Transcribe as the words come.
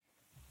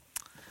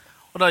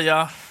What up,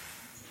 y'all?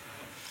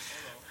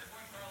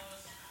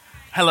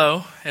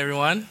 Hello,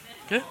 everyone.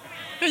 Good?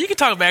 Yeah, you can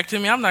talk back to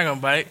me. I'm not going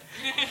to bite.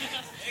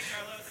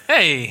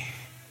 Hey,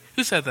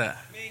 who said that?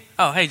 Me.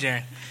 Oh, hey,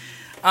 Jaren.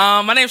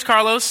 My name's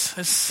Carlos,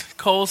 as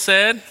Cole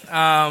said.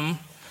 And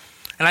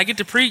I get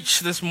to preach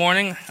this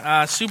morning.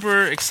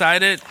 Super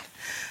excited.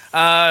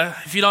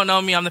 If you don't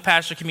know me, I'm the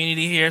pastor of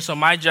community here. So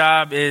my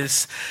job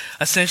is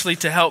essentially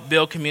to help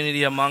build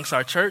community amongst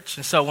our church.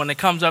 And so when it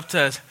comes up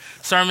to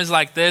sermons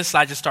like this,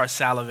 I just start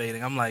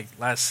salivating. I'm like,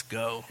 let's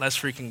go. Let's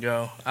freaking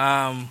go.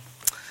 I'm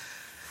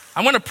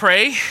going to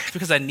pray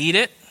because I need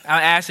it.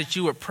 I ask that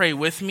you would pray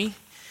with me.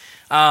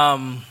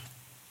 Let's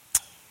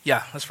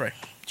pray.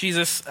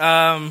 Jesus, this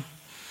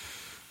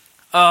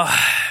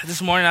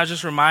morning I was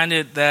just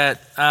reminded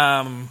that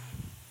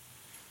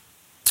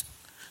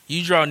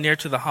you draw near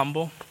to the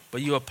humble,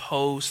 but you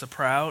oppose the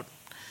proud.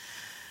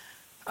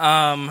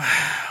 Lord,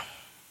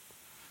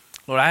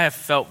 I have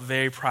felt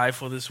very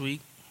prideful this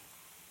week.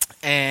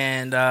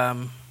 And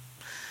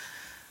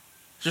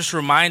just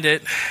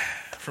reminded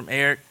from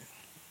Eric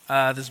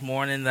this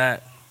morning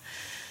that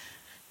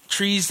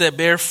trees that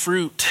bear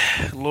fruit,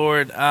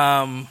 Lord,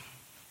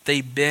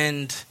 they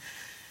bend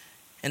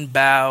and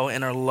bow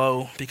and are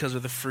low because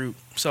of the fruit.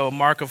 So a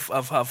mark of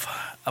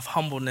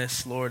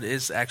humbleness, Lord,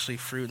 is actually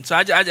fruit. And so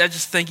I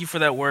just thank you for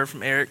that word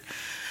from Eric.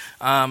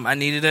 I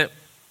needed it.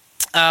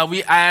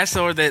 I asked,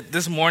 Lord, that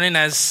this morning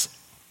as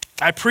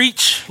I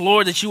preach,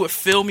 Lord, that you would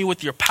fill me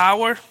with your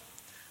power,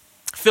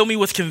 fill me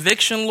with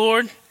conviction,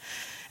 Lord.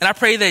 And I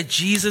pray that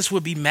Jesus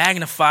would be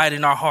magnified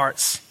in our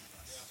hearts.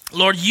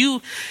 Lord,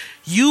 you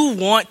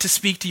want to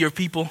speak to your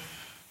people.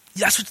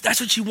 That's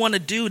what you want to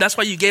do. That's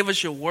why you gave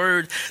us your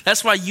word.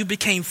 That's why you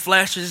became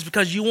flesh. It's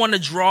because you want to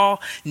draw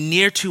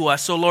near to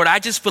us. So, Lord, I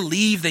just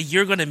believe that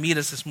you're going to meet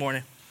us this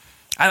morning.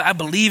 I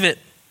believe it,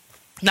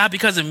 not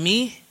because of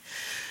me,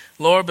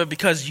 Lord, but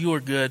because you are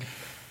good.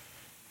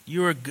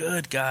 You are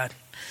good, God.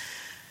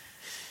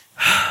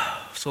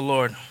 So,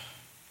 Lord,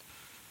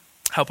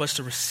 help us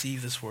to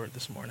receive this word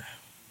this morning.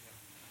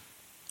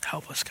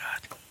 Help us,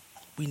 God.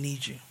 We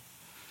need you.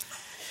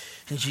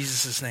 In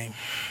Jesus' name,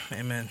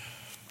 amen.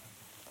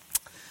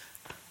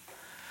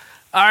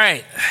 All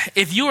right,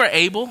 if you are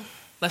able,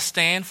 let's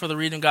stand for the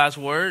reading of God's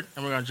word,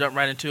 and we're going to jump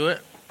right into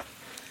it.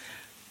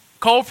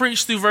 Cole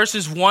preached through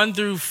verses 1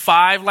 through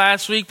 5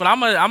 last week, but I'm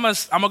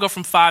gonna go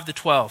from 5 to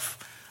 12.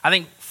 I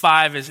think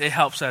 5 it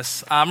helps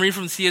us. I'm reading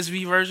from the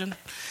CSV version.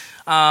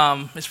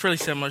 It's pretty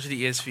similar to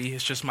the ESV.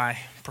 It's just my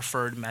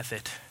preferred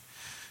method.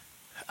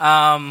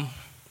 One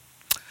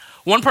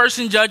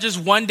person judges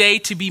one day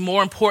to be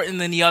more important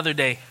than the other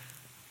day.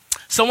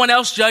 Someone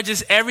else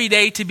judges every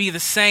day to be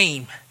the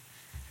same.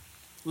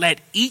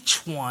 Let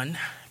each one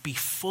be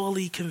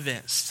fully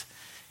convinced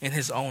in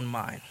his own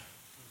mind.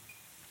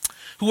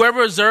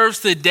 Whoever observes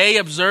the day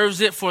observes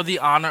it for the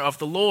honor of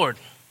the Lord.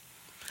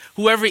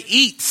 Whoever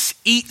eats,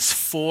 eats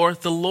for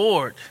the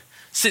Lord,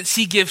 since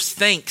he gives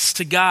thanks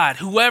to God.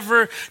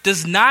 Whoever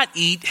does not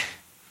eat,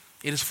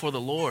 it is for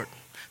the Lord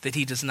that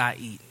he does not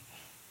eat.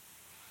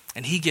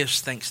 And he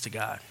gives thanks to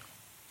God.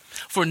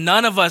 For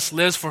none of us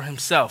lives for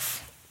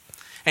himself.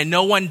 And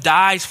no one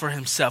dies for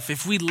himself.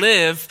 If we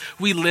live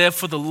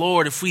for the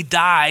Lord. If we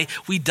die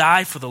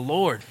for the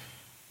Lord.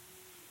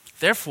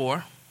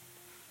 Therefore,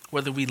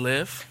 whether we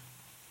live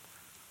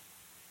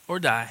or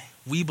die,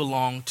 we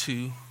belong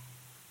to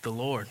the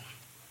Lord.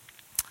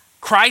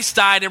 Christ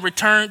died and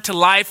returned to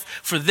life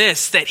for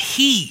this, that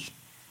he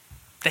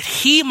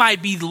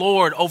might be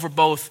Lord over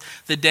both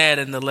the dead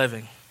and the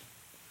living.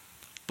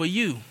 But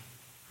you,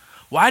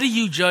 why do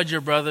you judge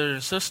your brother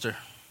and sister?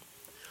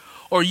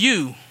 Or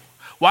you,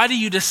 why do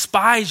you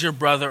despise your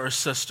brother or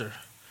sister?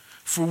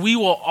 For we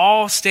will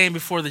all stand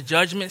before the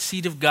judgment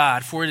seat of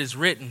God, for it is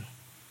written,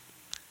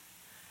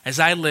 as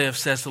I live,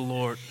 says the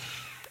Lord,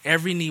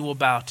 every knee will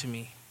bow to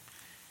me,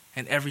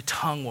 and every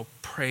tongue will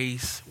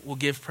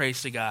give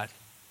praise to God.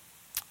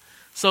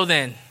 So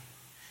then,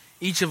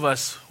 each of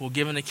us will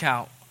give an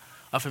account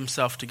of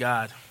himself to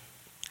God.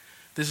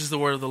 This is the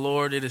word of the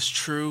Lord. It is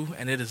true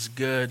and it is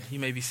good. You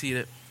may be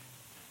seated.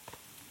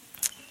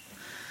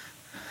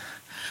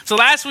 So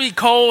last week,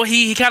 Cole,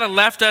 he kind of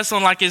left us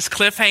on like his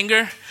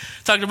cliffhanger,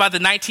 talking about the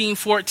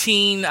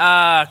 1914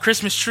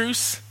 Christmas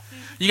truce.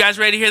 You guys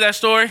ready to hear that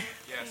story?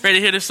 Yes. Ready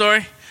to hear the story?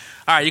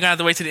 All right, you're going to have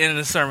to wait to the end of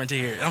the sermon to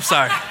hear it. I'm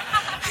sorry.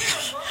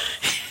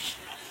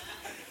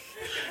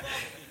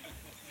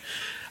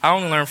 I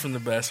only learn from the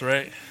best,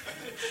 right?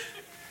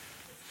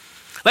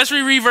 Let's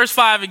reread verse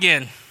 5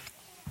 again.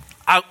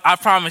 I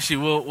promise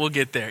you we'll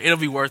get there. It'll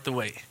be worth the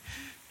wait.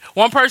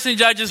 One person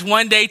judges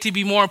one day to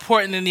be more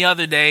important than the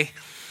other day.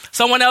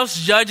 Someone else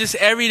judges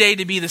every day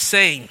to be the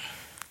same.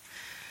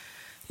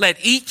 Let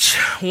each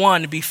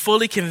one be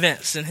fully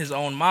convinced in his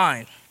own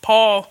mind.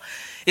 Paul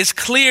is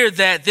clear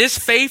that this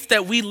faith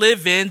that we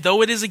live in,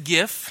 though it is a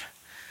gift,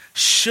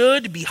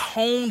 should be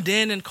honed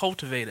in and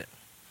cultivated.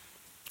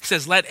 He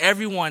says, let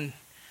everyone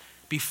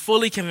be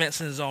fully convinced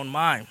in his own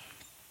mind.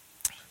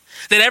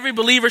 That every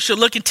believer should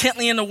look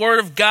intently in the word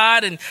of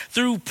God and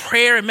through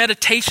prayer and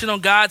meditation on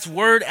God's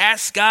word,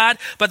 ask God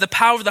by the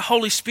power of the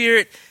Holy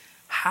Spirit,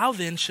 how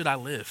then should I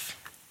live?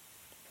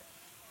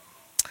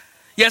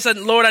 Yes,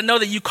 Lord, I know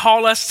that you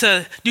call us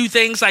to do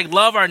things like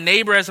love our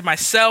neighbor as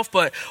myself,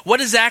 but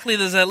what exactly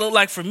does that look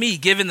like for me,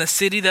 given the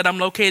city that I'm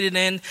located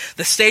in,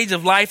 the stage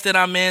of life that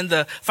I'm in,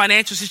 the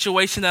financial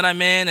situation that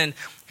I'm in, and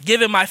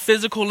given my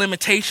physical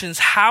limitations,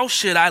 how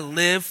should I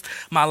live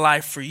my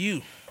life for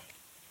you?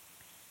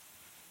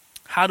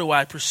 How do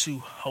I pursue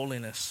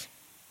holiness?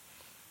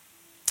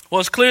 Well,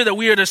 it's clear that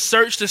we are to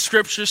search the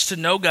scriptures to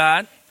know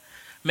God,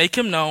 make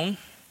him known,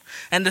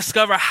 and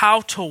discover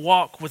how to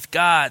walk with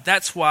God.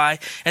 That's why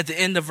at the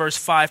end of verse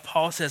 5,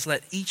 Paul says,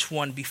 let each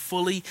one be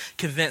fully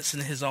convinced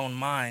in his own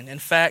mind. In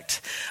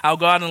fact, I'll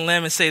go out on a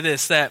limb and say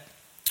this, that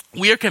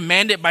we are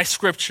commanded by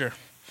scripture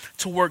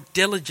to work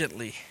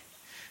diligently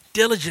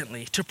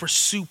to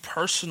pursue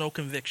personal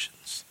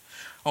convictions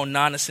on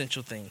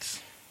non-essential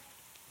things,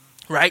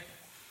 right?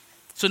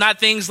 So not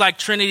things like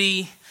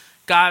Trinity,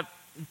 God,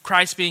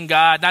 Christ being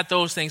God, not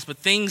those things, but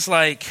things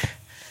like,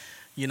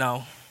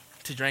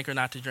 to drink or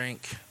not to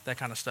drink, that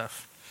kind of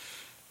stuff.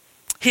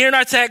 Here in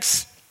our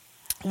text,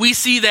 we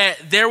see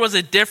that there was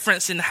a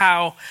difference in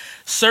how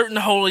certain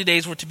holy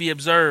days were to be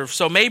observed.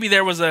 So maybe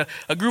there was a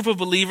group of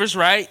believers,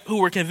 right,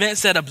 who were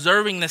convinced that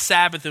observing the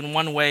Sabbath in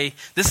one way,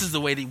 this is the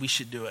way that we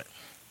should do it.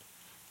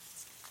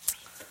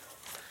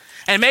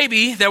 And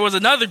maybe there was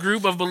another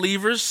group of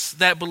believers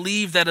that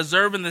believed that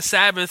observing the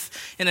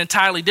Sabbath in an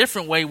entirely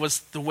different way was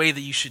the way that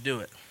you should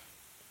do it.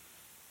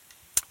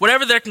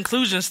 Whatever their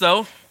conclusions,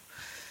 though,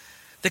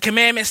 the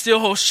commandment still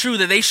holds true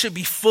that they should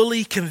be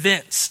fully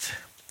convinced.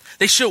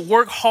 They should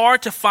work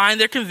hard to find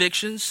their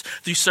convictions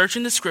through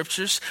searching the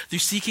scriptures, through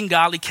seeking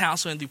godly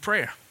counsel, and through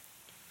prayer.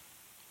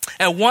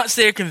 And once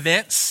they're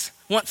convinced,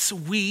 once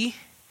we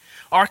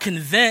are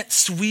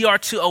convinced, we are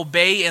to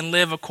obey and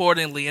live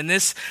accordingly. And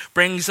this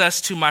brings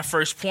us to my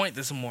first point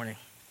this morning.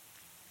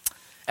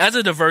 As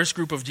a diverse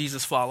group of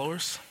Jesus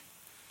followers,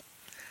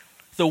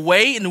 the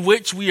way in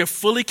which we are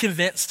fully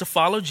convinced to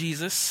follow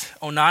Jesus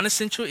on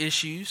non-essential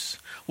issues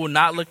will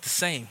not look the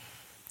same.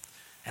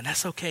 And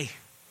that's okay.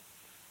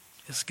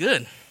 It's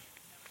good.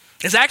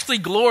 It's actually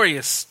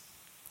glorious.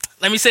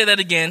 Let me say that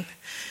again,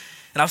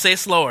 and I'll say it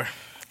slower.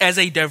 As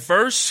a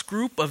diverse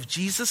group of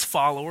Jesus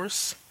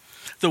followers,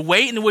 the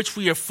way in which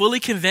we are fully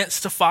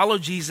convinced to follow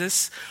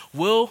Jesus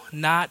will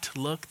not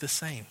look the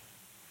same.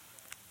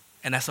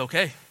 And that's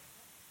okay.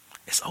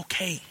 It's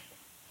okay.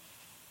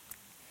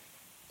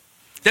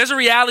 There's a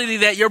reality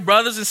that your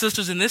brothers and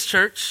sisters in this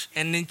church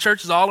and in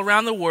churches all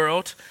around the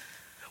world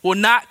will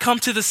not come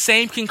to the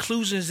same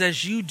conclusions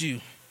as you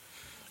do.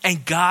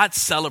 And God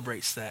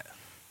celebrates that.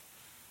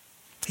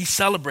 He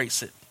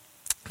celebrates it.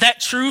 That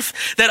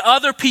truth that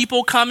other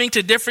people coming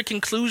to different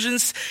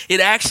conclusions, it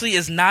actually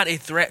is not a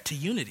threat to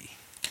unity.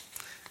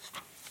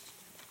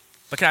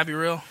 But can I be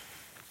real?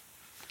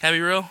 Can I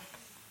be real?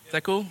 Is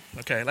that cool?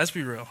 Okay, let's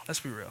be real. Let's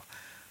be real.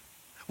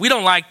 We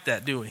don't like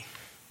that, do we?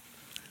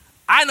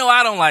 I know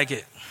I don't like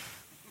it.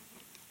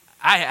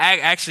 I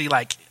actually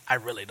I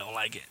really don't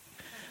like it.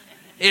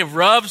 It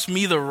rubs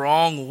me the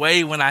wrong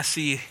way when I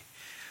see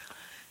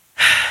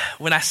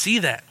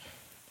that.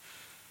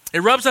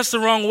 It rubs us the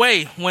wrong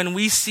way when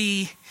we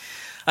see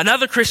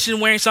another Christian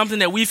wearing something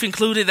that we've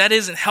concluded that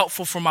isn't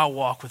helpful for my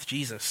walk with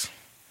Jesus.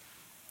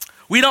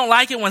 We don't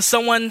like it when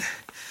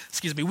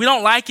we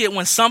don't like it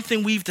when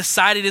something we've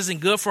decided isn't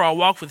good for our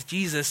walk with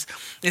Jesus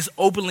is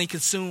openly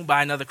consumed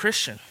by another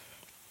Christian.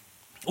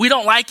 We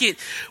don't like it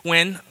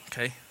when,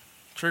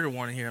 trigger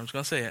warning here, I'm just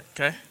going to say it,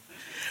 okay?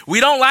 We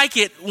don't like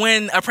it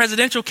when a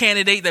presidential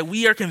candidate that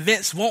we are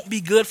convinced won't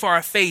be good for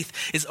our faith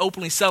is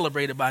openly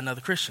celebrated by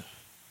another Christian.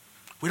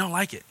 We don't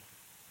like it.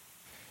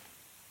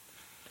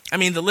 I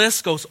mean, the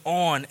list goes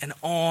on and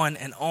on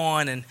and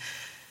on. And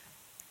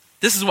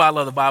this is why I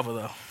love the Bible,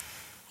 though,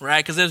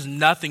 right? Because there's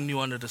nothing new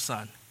under the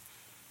sun.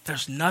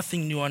 There's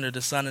nothing new under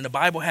the sun. And the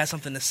Bible has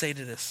something to say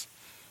to this.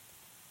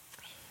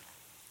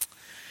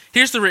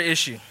 Here's the real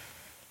issue.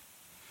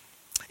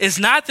 It's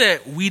not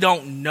that we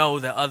don't know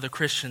that other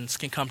Christians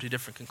can come to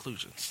different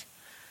conclusions.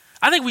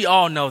 I think we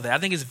all know that. I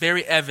think it's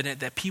very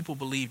evident that people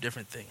believe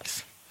different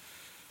things.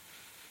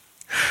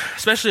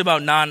 Especially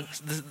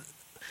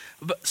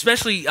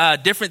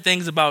different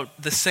things about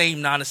the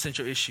same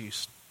non-essential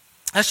issues.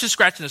 That's just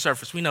scratching the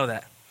surface. We know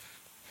that.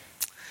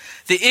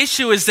 The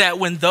issue is that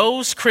when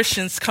those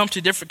Christians come to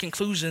different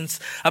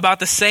conclusions about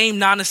the same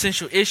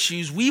non-essential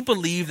issues, we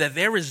believe that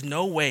there is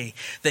no way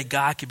that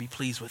God could be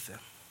pleased with them.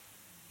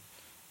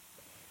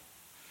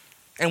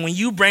 And when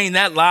you bring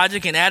that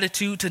logic and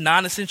attitude to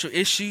non-essential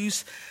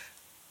issues,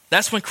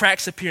 that's when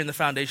cracks appear in the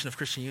foundation of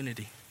Christian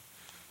unity.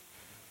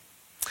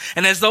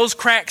 And as those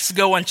cracks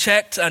go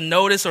unchecked,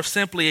 unnoticed, or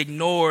simply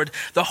ignored,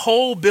 the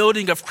whole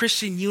building of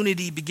Christian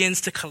unity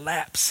begins to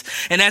collapse.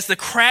 And as the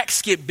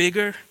cracks get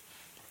bigger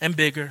and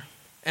bigger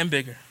and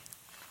bigger,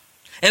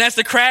 and as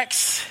the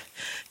cracks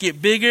get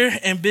bigger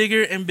and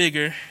bigger and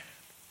bigger,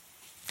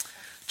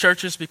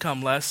 churches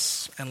become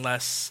less and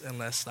less and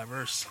less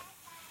diverse.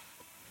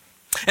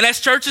 And as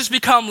churches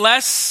become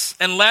less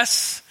and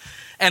less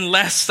and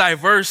less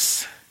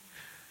diverse,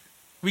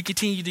 we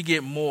continue to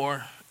get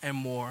more and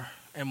more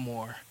and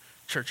more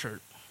church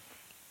hurt.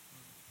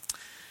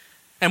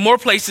 And more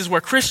places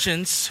where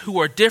Christians who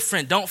are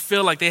different don't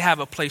feel like they have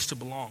a place to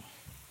belong.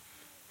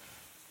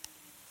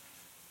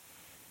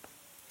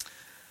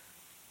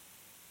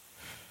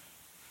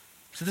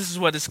 So this is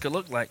what this could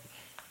look like.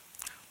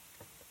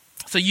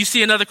 So you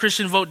see another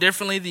Christian vote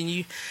differently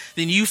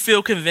than you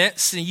feel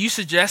convinced, and you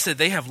suggest that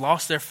they have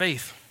lost their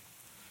faith.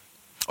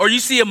 Or you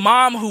see a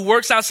mom who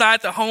works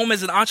outside the home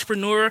as an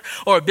entrepreneur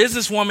or a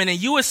businesswoman,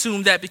 and you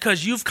assume that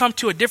because you've come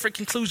to a different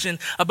conclusion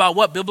about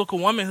what biblical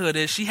womanhood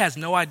is, she has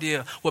no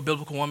idea what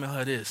biblical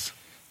womanhood is.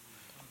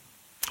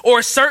 Or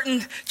a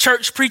certain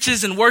church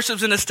preaches and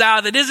worships in a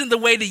style that isn't the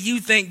way that you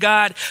think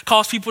God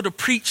calls people to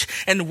preach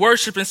and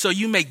worship, and so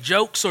you make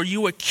jokes or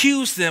you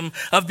accuse them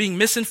of being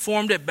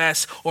misinformed at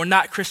best or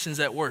not Christians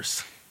at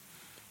worst.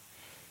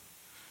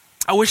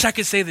 I wish I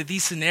could say that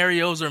these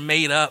scenarios are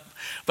made up,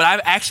 but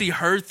I've actually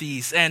heard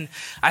these, and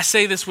I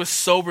say this with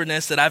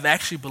soberness that I've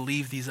actually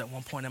believed these at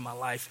one point in my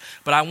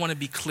life, but I want to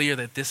be clear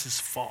that this is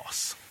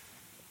false.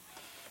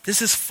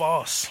 This is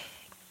false.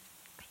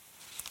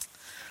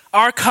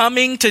 Our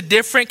coming to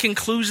different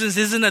conclusions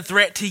isn't a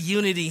threat to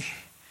unity,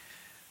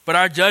 but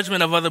our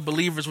judgment of other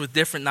believers with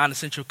different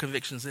non-essential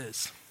convictions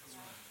is.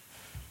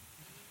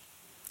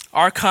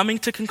 Our coming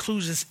to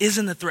conclusions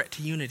isn't a threat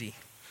to unity,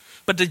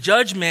 but the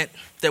judgment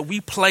that we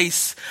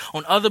place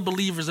on other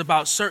believers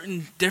about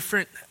certain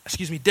different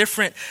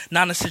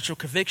non-essential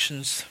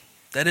convictions,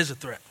 that is a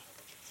threat.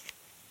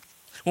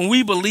 When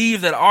we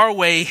believe that our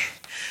way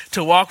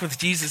to walk with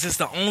Jesus is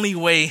the only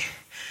way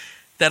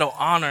that'll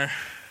honor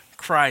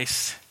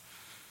Christ,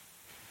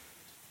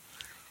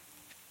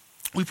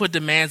 we put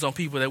demands on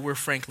people that we're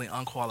frankly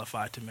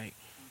unqualified to make.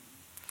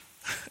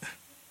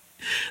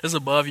 It's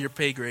above your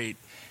pay grade.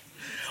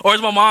 Or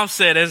as my mom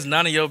said, it's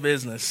none of your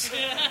business.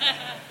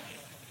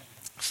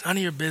 It's none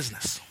of your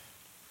business.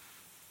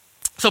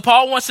 So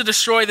Paul wants to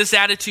destroy this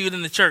attitude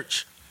in the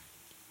church.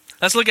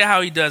 Let's look at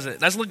how he does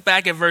it. Let's look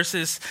back at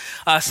verses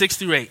 6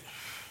 through 8.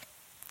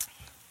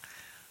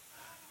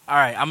 All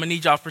right, I'm going to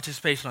need y'all's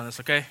participation on this,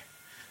 okay?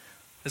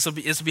 This will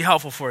be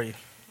helpful for you.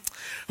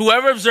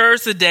 Whoever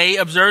observes the day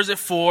observes it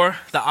for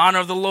the honor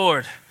of the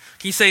Lord.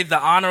 Can you say the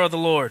honor of the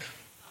Lord?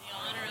 The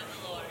honor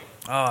of the Lord.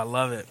 Oh, I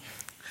love it.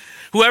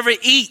 Whoever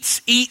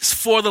eats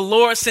for the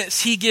Lord,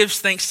 since he gives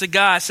thanks to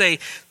God. Say,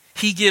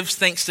 he gives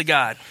thanks to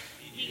God.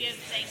 He gives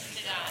thanks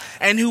to God.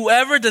 And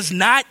whoever does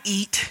not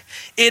eat,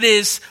 it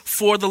is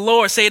for the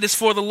Lord. Say, it is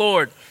for the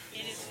Lord.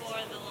 It is for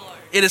the Lord.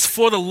 It is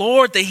for the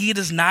Lord that he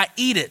does not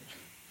eat it.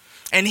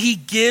 And he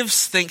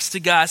gives thanks to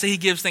God. Say, he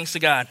gives thanks to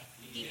God.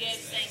 He gives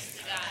thanks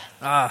to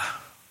God.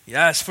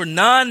 Yes, for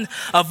none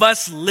of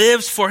us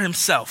lives for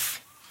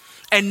himself,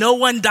 and no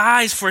one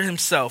dies for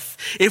himself.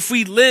 If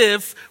we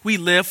live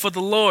for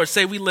the Lord.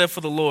 Say, we live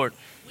for the Lord.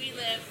 We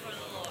live for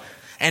the Lord.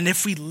 And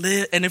if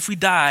we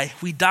die,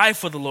 we die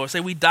for the Lord. Say,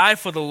 we die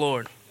for the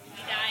Lord. We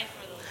die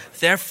for the Lord.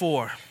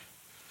 Therefore,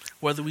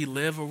 whether we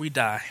live or we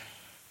die,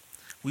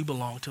 we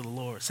belong to the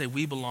Lord. Say,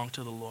 we belong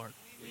to the Lord.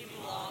 We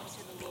belong to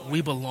the Lord.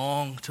 We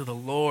belong to the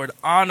Lord.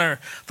 Honor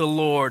the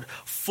Lord,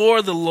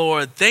 for the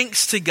Lord,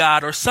 thanks to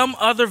God, or some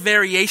other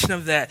variation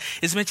of that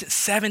is mentioned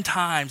 7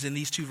 times in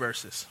these 2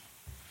 verses.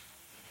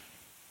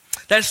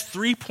 That's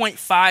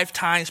 3.5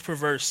 times per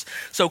verse.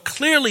 So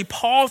clearly,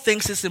 Paul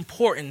thinks it's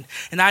important,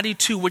 and I do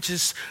too, which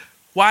is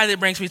why that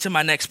brings me to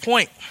my next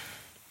point.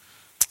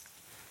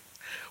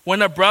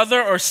 When a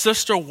brother or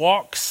sister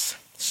walk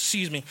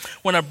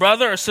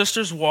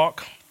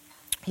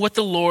with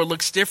the Lord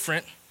looks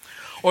different,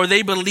 or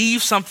they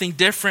believe something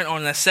different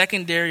on a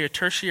secondary or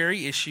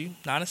tertiary issue,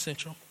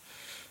 non-essential,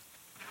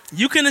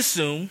 you can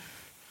assume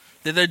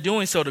that they're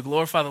doing so to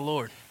glorify the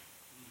Lord.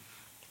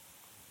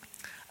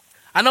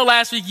 I know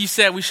last week you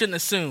said we shouldn't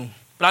assume,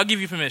 but I'll give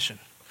you permission.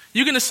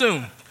 You can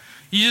assume.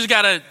 You just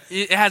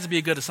it has to be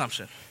a good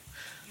assumption.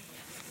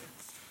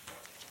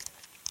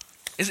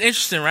 It's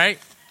interesting, right?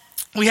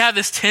 We have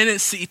this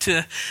tendency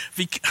to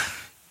be,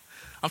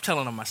 I'm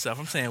telling on myself,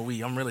 I'm saying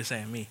we, I'm really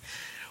saying me.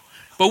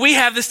 But we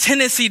have this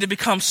tendency to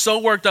become so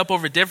worked up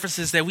over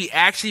differences that we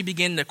actually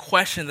begin to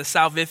question the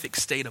salvific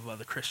state of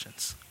other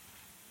Christians.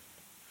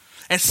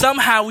 And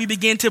somehow we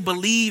begin to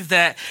believe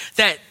that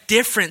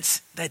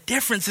difference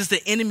is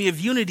the enemy of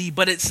unity,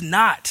 but it's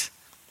not.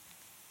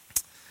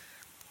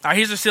 All right,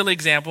 here's a silly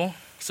example.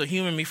 So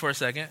humor me for a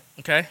second,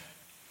 okay?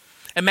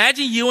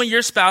 Imagine you and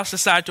your spouse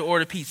decide to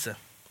order pizza.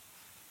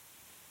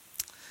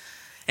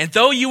 And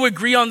though you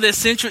agree on the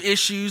essential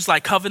issues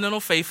like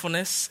covenantal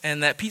faithfulness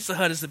and that Pizza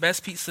Hut is the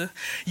best pizza,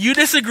 you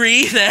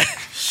disagree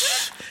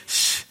that,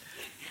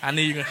 I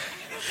knew you were going to.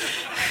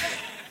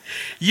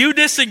 You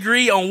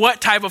disagree on what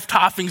type of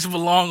toppings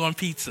belong on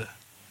pizza.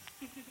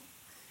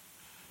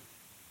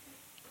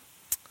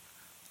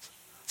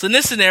 So in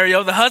this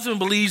scenario, the husband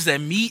believes that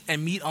meat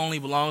and meat only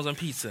belongs on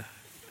pizza.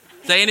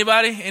 Is there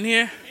anybody in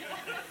here?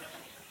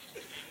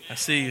 I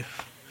see you.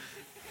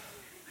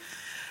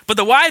 But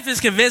the wife is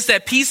convinced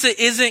that pizza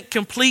isn't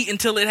complete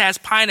until it has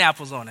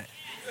pineapples on it.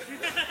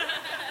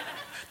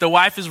 The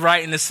wife is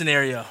right in this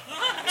scenario.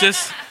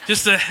 Just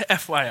a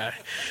FYI.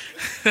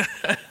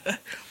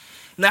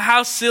 Now,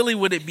 how silly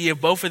would it be if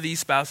both of these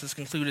spouses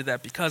concluded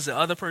that because the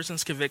other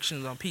person's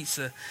convictions on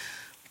pizza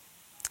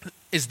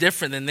is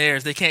different than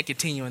theirs, they can't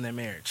continue in their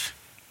marriage?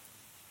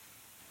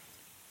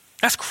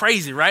 That's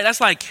crazy, right? That's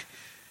like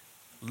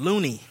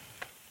loony.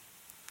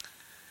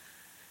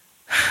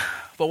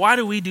 But why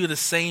do we do the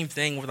same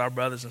thing with our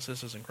brothers and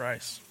sisters in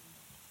Christ?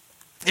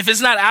 If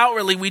it's not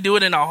outwardly, we do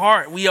it in our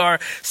heart. We are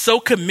so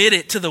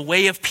committed to the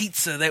way of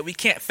pizza that we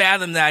can't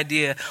fathom the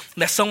idea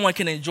that someone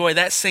can enjoy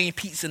that same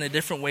pizza in a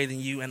different way than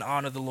you and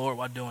honor the Lord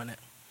while doing it.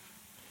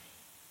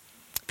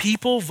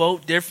 People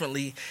vote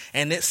differently,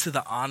 and it's to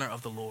the honor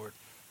of the Lord.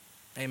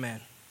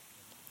 Amen.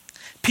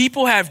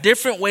 People have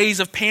different ways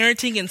of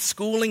parenting and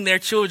schooling their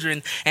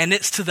children, and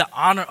it's to the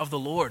honor of the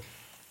Lord.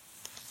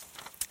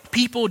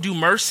 People do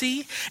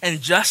mercy and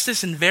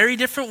justice in very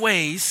different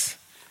ways,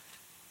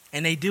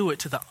 and they do it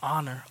to the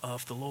honor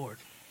of the Lord.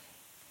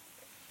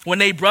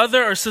 When a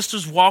brother or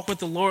sister's walk with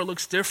the Lord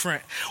looks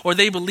different, or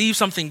they believe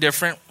something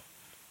different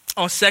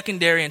on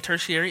secondary and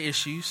tertiary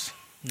issues,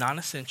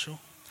 non-essential,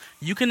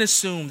 you can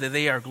assume that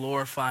they are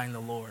glorifying the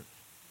Lord.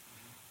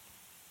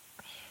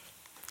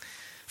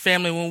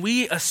 Family, when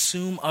we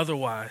assume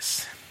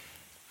otherwise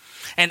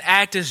and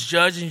act as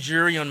judge and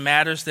jury on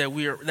matters that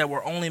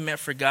were only meant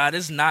for God,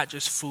 it's not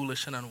just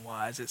foolish and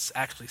unwise, it's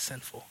actually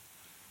sinful.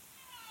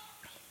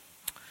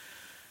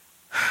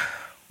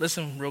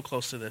 Listen real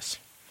close to this.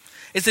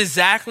 It's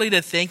exactly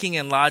the thinking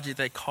and logic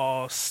that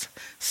caused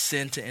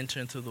sin to enter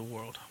into the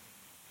world.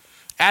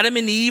 Adam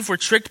and Eve were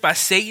tricked by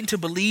Satan to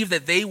believe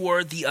that they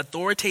were the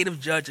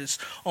authoritative judges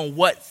on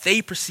what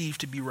they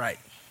perceived to be right.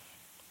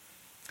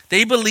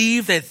 They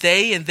believed that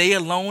they and they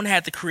alone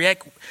had the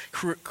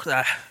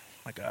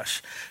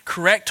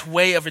correct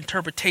way of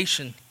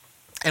interpretation.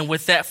 And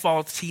with that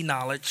faulty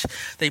knowledge,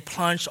 they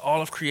plunged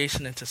all of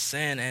creation into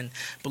sin. And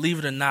believe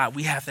it or not,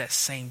 we have that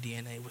same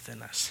DNA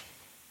within us.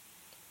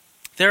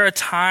 There are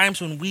times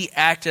when we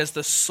act as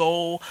the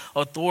sole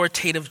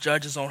authoritative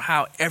judges on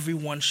how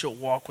everyone should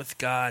walk with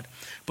God.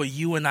 But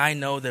you and I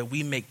know that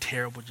we make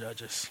terrible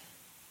judges.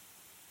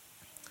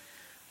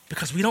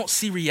 Because we don't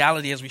see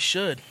reality as we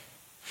should.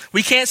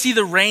 We can't see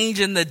the range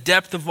and the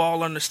depth of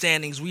all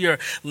understandings. We are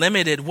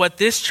limited. What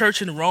this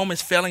church in Rome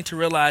is failing to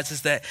realize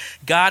is that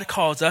God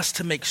calls us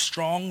to make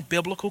strong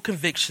biblical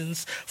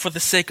convictions for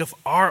the sake of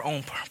our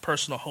own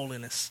personal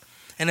holiness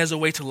and as a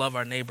way to love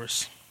our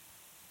neighbors.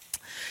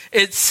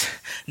 It's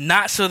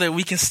not so that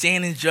we can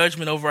stand in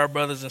judgment over our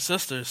brothers and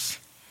sisters.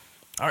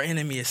 Our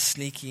enemy is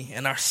sneaky,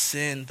 and our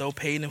sin, though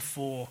paid in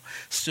full,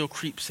 still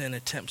creeps in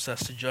and tempts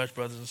us to judge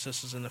brothers and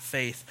sisters in the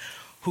faith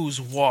whose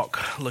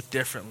walk look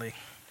differently.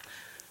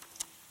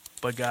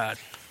 But God,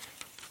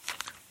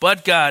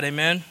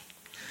 amen.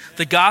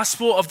 The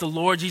gospel of the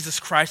Lord Jesus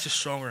Christ is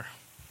stronger.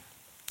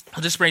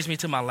 This brings me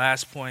to my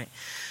last point.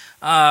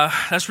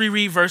 Let's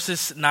reread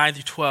verses 9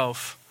 through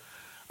 12.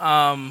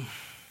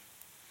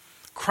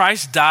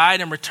 Christ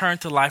died and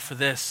returned to life for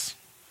this,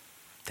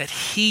 that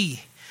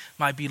he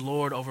might be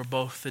Lord over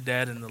both the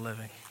dead and the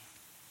living.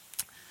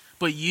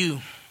 But you,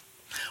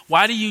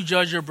 why do you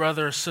judge your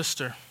brother or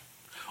sister?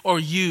 Or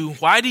you,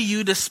 why do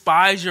you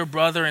despise your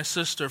brother and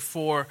sister?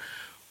 For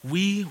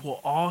we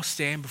will all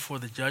stand before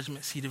the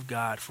judgment seat of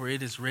God, for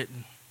it is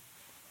written,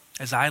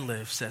 as I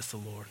live, says the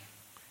Lord,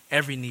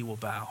 every knee will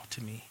bow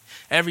to me.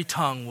 Every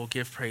tongue will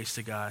give praise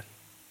to God.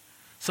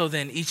 So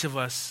then each of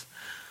us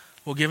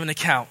will give an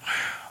account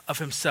of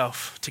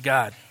himself to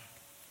God.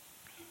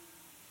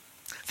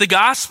 The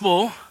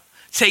gospel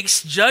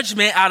takes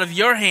judgment out of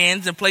your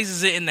hands and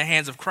places it in the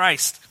hands of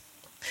Christ.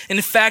 And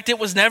in fact, it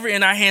was never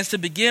in our hands to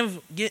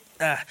begin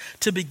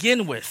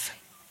with.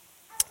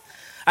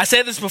 I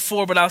said this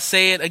before, but I'll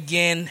say it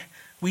again.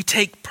 We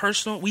make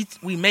personal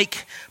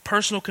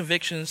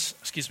convictions,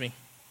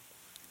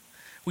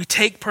 We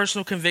take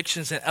personal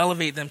convictions and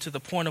elevate them to the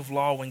point of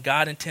law when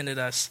God intended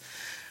us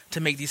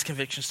to make these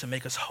convictions to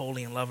make us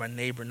holy and love our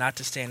neighbor, not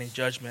to stand in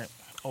judgment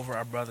over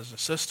our brothers and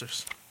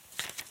sisters.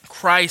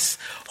 Christ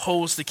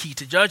holds the key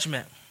to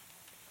judgment.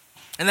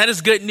 And that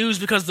is good news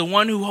because the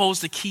one who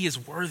holds the key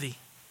is worthy.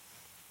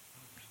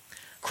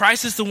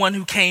 Christ is the one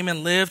who came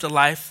and lived a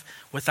life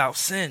without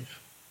sin.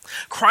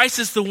 Christ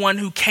is the one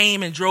who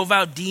came and drove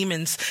out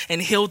demons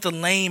and healed the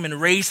lame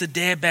and raised the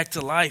dead back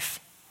to life.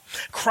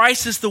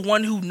 Christ is the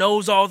one who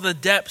knows all the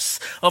depths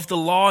of the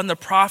law and the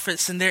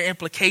prophets and their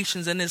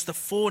implications, and is the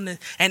fullness,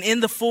 and in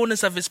the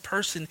fullness of his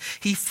person,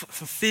 he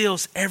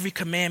fulfills every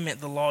commandment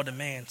the law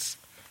demands.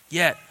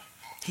 Yet,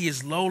 he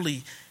is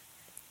lowly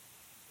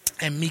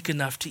and meek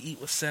enough to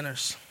eat with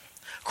sinners.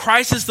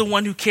 Christ is the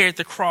one who carried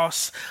the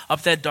cross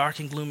up that dark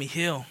and gloomy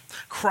hill.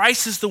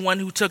 Christ is the one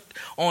who took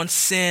on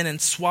sin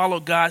and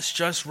swallowed God's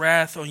just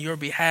wrath on your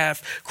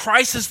behalf.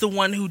 Christ is the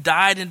one who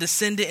died and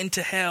descended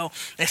into hell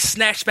and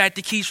snatched back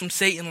the keys from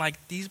Satan like,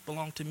 these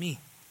belong to me.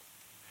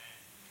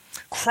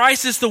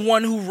 Christ is the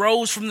one who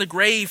rose from the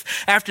grave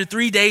after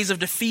 3 days of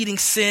defeating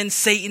sin,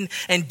 Satan,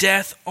 and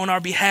death on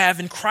our behalf.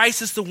 And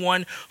Christ is the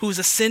one who is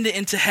ascended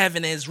into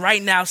heaven and is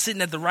right now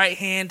sitting at the right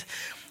hand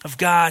of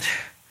God,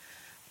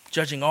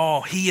 judging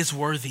all. He is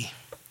worthy.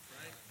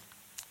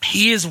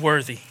 He is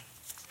worthy.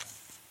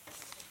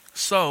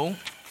 So,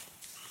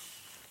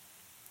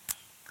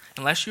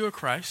 unless you are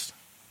Christ,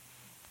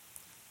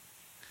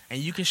 and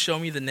you can show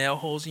me the nail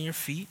holes in your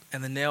feet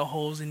and the nail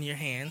holes in your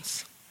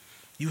hands,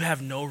 you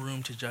have no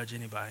room to judge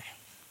anybody.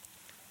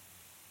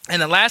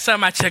 And the last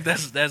time I checked,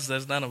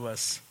 that's none of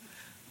us.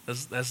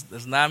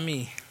 That's not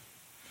me.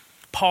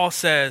 Paul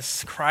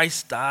says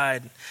Christ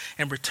died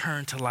and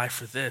returned to life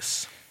for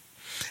this.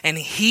 And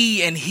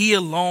he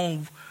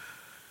alone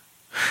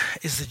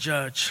is the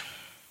judge.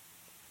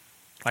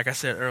 Like I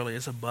said earlier,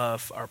 it's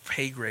above our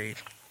pay grade.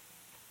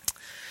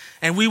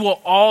 And we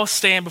will all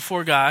stand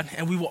before God,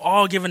 and we will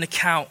all give an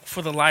account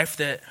for the life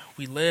that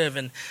we live.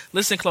 And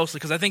listen closely,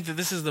 because I think that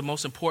this is the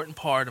most important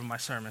part of my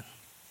sermon.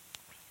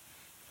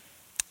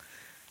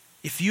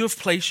 If you have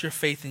placed your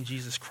faith in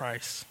Jesus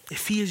Christ,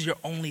 if he is your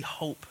only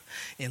hope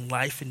in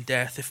life and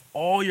death, if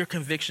all your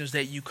convictions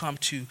that you come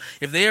to,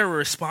 if they are a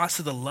response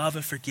to the love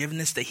and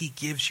forgiveness that he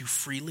gives you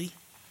freely,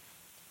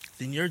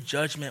 then your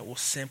judgment will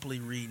simply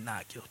read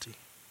not guilty.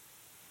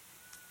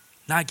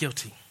 Not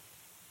guilty.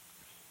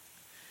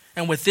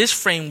 And with this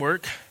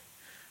framework,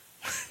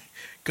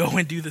 go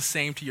and do the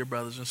same to your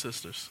brothers and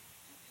sisters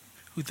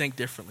who think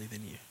differently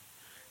than you.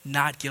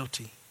 Not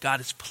guilty. God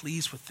is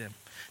pleased with them.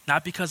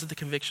 Not because of the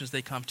convictions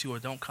they come to or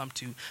don't come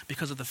to,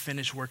 because of the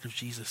finished work of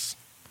Jesus.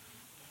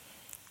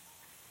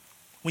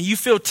 When you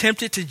feel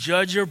tempted to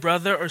judge your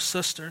brother or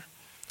sister,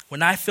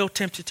 when I feel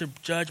tempted to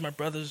judge my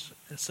brothers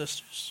and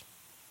sisters,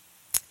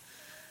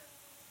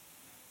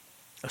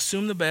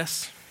 assume the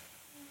best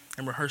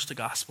and rehearse the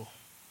gospel.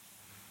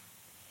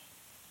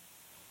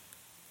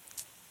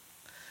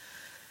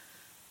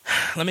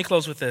 Let me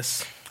close with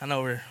this. I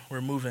know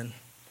we're moving,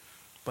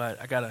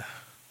 but I gotta.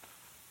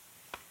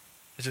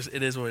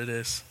 It is what it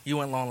is. You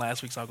went long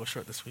last week, so I'll go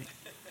short this week.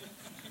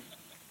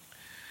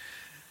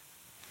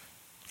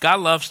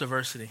 God loves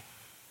diversity.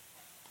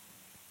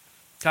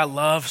 God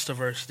loves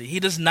diversity.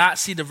 He does not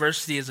see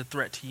diversity as a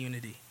threat to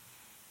unity.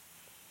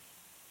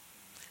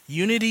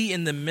 Unity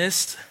in the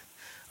midst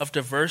of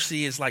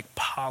diversity is like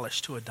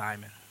polish to a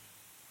diamond.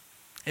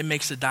 It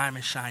makes the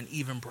diamond shine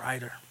even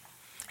brighter.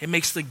 It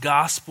makes the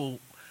gospel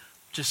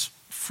just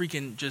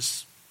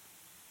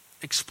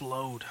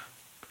explode.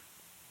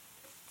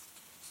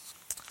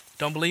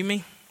 Don't believe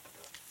me?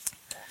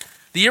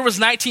 The year was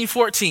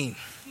 1914.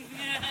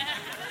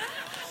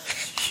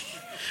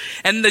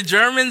 And the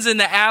Germans and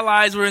the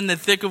Allies were in the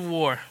thick of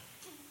war.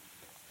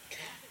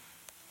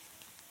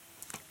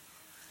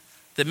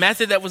 The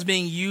method that was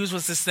being used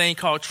was this thing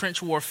called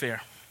trench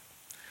warfare.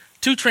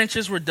 2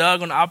 trenches were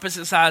dug on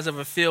opposite sides of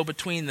a field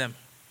between them.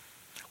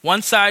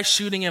 One side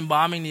shooting and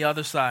bombing the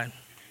other side.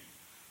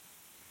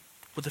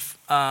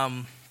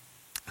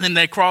 Then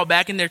they crawled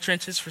back in their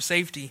trenches for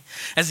safety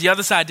as the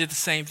other side did the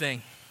same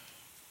thing.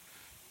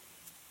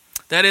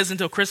 That is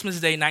until Christmas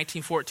Day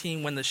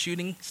 1914, when the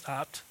shooting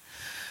stopped,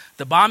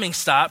 the bombing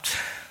stopped,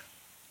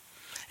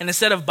 and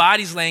instead of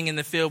bodies laying in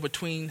the field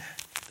between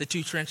the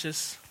 2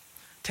 trenches,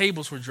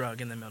 tables were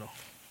drug in the middle.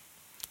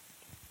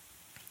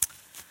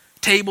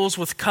 Tables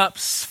with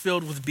cups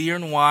filled with beer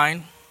and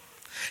wine,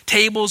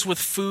 tables with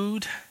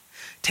food,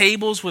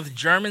 tables with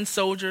German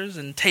soldiers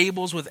and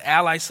tables with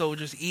Allied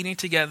soldiers eating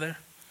together,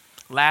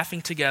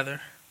 laughing together,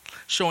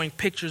 showing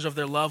pictures of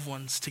their loved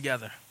ones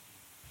together.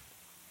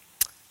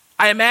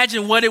 I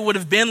imagine what it would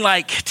have been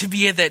like to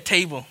be at that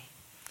table.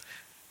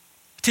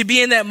 To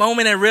be in that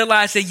moment and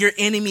realize that your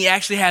enemy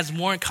actually has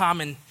more in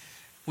common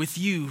with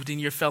you than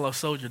your fellow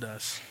soldier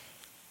does.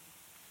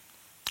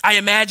 I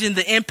imagine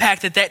the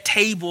impact that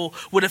table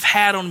would have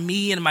had on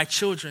me and my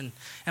children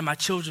and my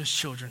children's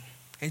children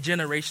and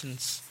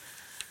generations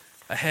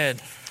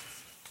ahead.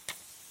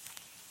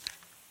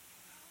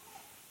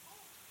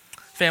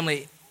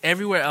 Family,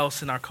 everywhere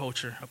else in our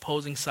culture,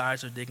 opposing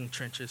sides are digging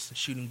trenches and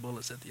shooting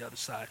bullets at the other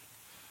side.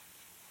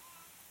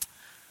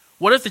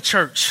 What if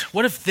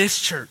this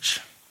church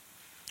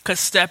could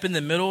step in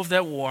the middle of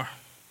that war,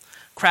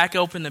 crack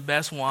open the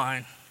best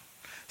wine,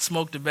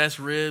 smoke the best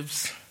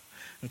ribs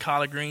and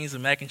collard greens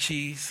and mac and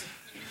cheese,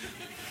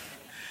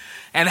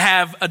 and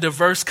have a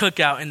diverse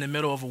cookout in the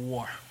middle of a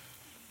war?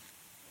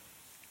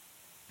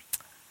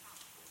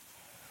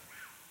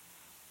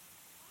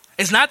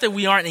 It's not that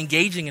we aren't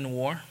engaging in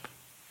war.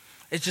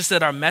 It's just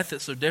that our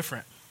methods are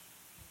different.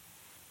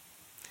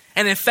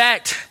 And in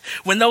fact,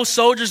 when those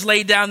soldiers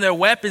laid down their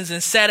weapons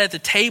and sat at the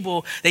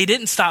table, they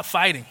didn't stop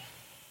fighting.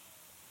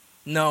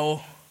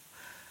 No.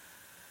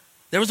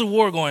 There was a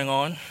war going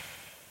on.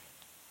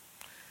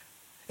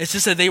 It's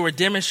just that they were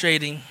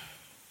demonstrating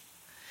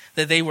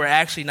that they were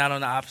actually not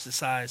on the opposite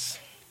sides.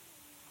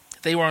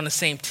 They were on the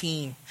same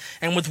team.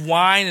 And with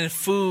wine and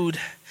food,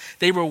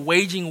 they were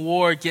waging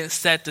war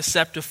against that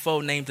deceptive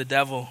foe named the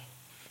devil,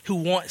 who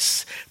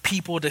wants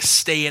people to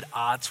stay at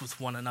odds with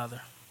one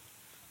another.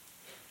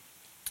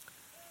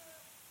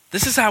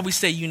 This is how we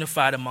stay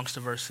unified amongst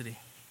diversity.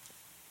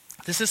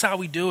 This is how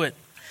we do it.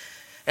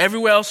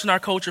 Everywhere else in our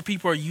culture,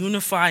 people are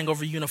unifying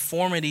over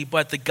uniformity,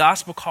 but the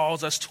gospel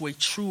calls us to a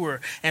truer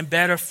and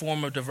better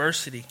form of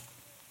diversity.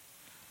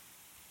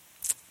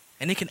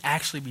 And it can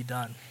actually be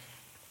done.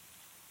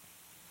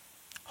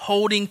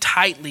 Holding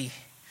tightly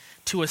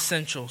to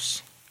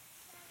essentials.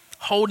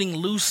 Holding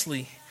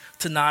loosely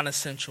to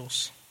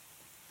non-essentials.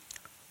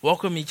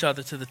 Welcome each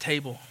other to the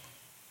table.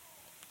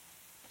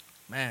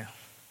 Man,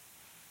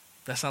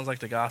 that sounds like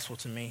the gospel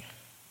to me.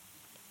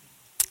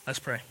 Let's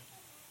pray.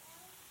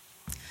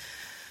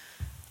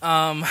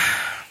 I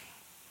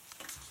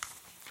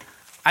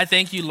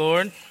thank you,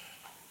 Lord,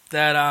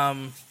 that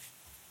I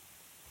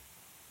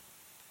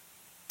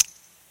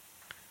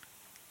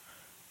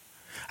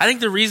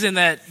think the reason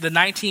that the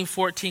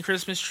 1914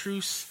 Christmas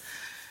truce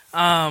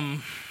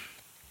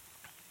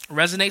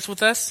resonates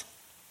with us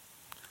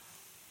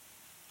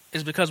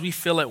is because we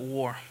feel at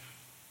war.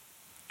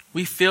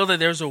 We feel that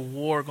there's a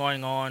war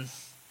going on.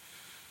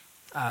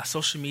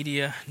 Social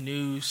media,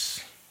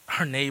 news,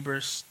 our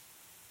neighbors,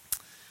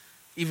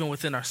 even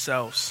within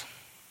ourselves.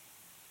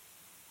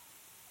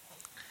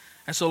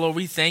 And so, Lord,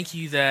 we thank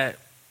you that,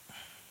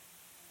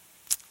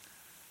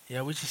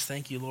 we just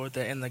thank you, Lord,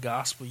 that in the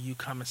gospel you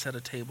come and set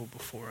a table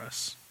before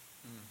us.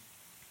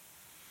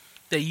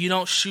 That you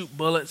don't shoot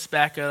bullets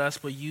back at us,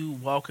 but you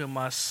welcome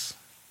us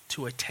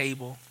to a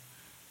table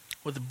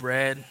with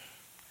bread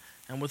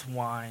and with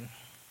wine.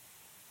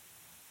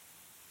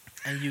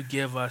 And you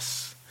give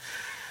us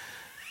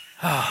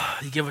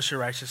your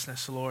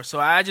righteousness, Lord. So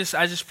I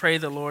just pray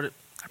that, Lord,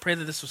 I pray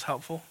that this was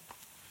helpful.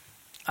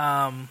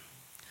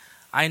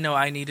 I know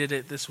I needed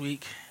it this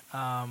week.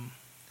 And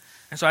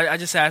so I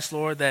just ask,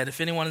 Lord, that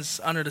if anyone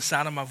is under the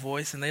sound of my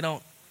voice and they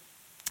don't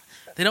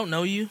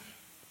know you,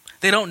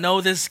 they don't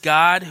know this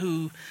God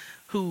who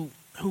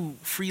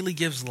freely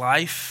gives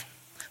life,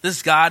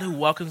 this God who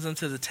welcomes them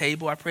to the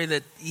table, I pray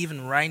that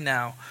even right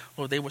now,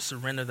 Lord, they would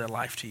surrender their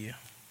life to you,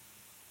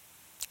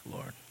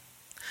 Lord.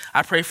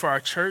 I pray for our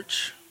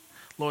church,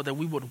 Lord, that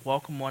we would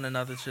welcome one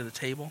another to the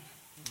table.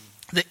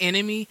 The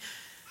enemy,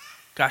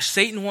 gosh,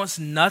 Satan wants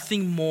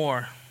nothing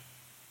more.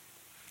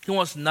 He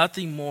wants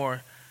nothing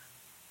more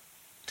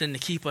than to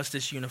keep us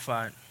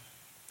disunified.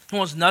 He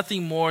wants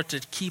nothing more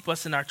to keep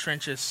us in our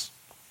trenches.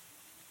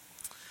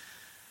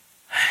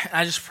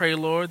 I just pray,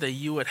 Lord, that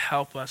you would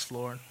help us,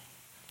 Lord,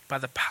 by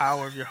the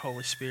power of your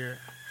Holy Spirit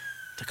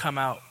to come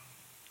out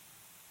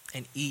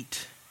and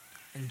eat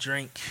and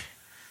drink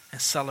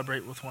and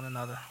celebrate with one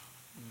another.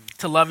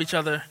 To love each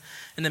other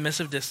in the midst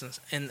of distance,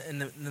 in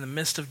the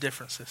midst of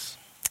differences.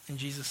 In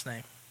Jesus'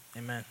 name,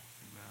 amen.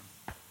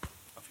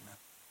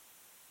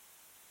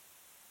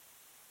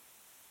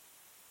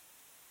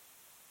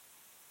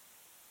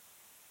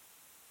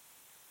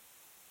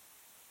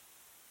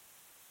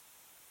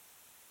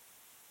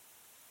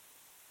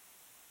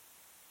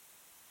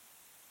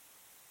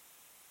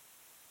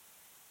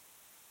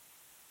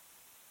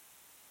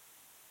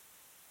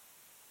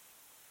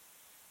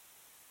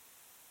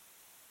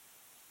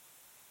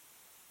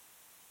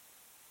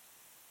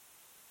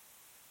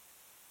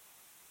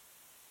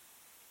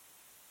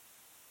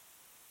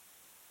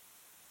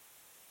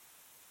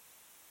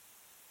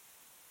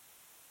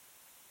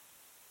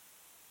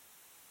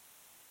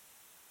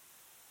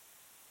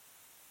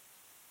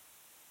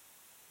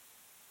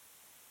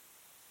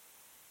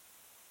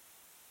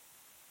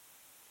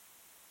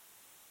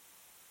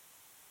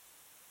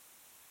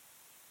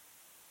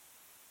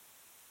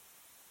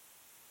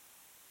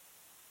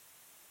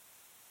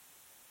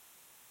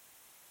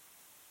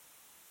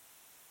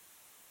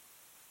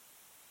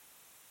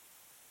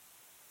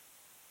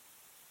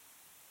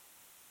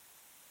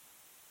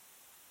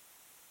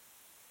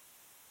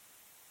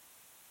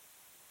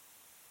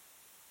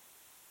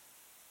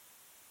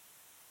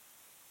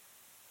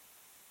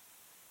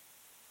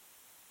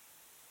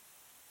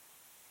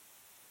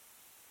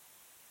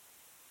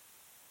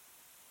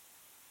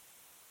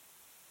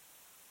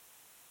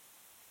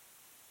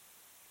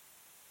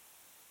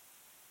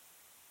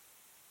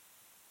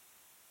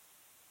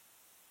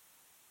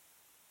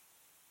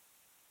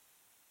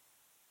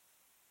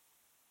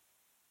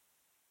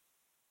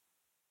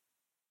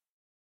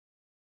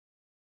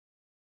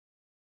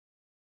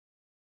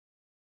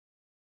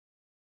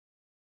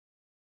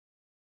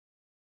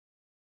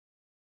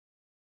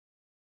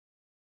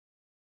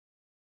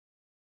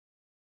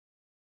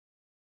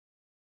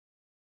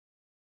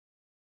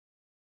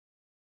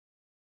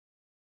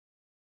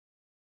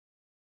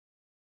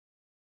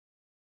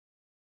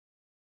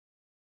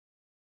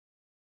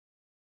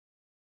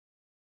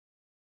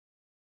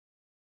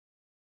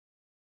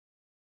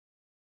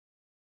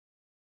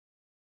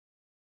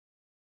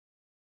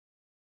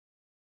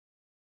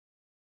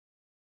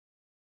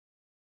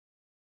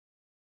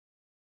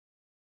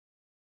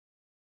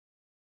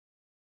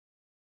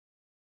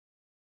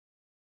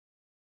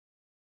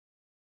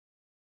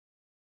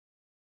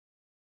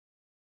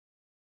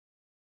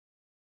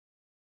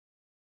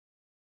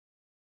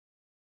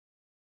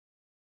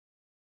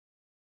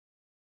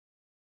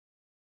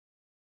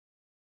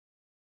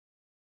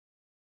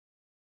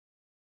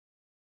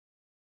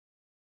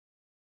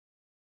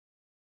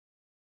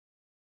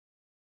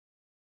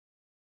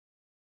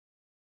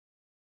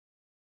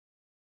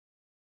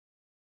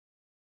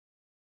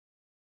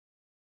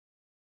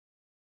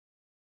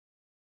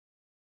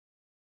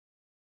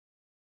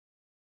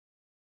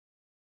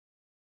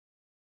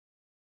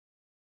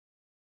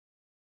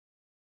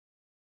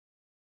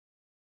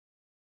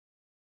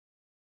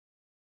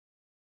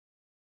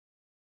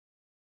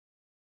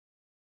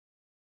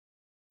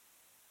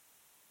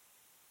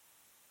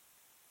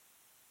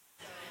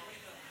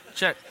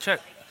 check, check.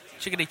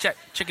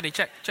 Chickadee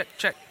check, check,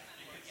 check.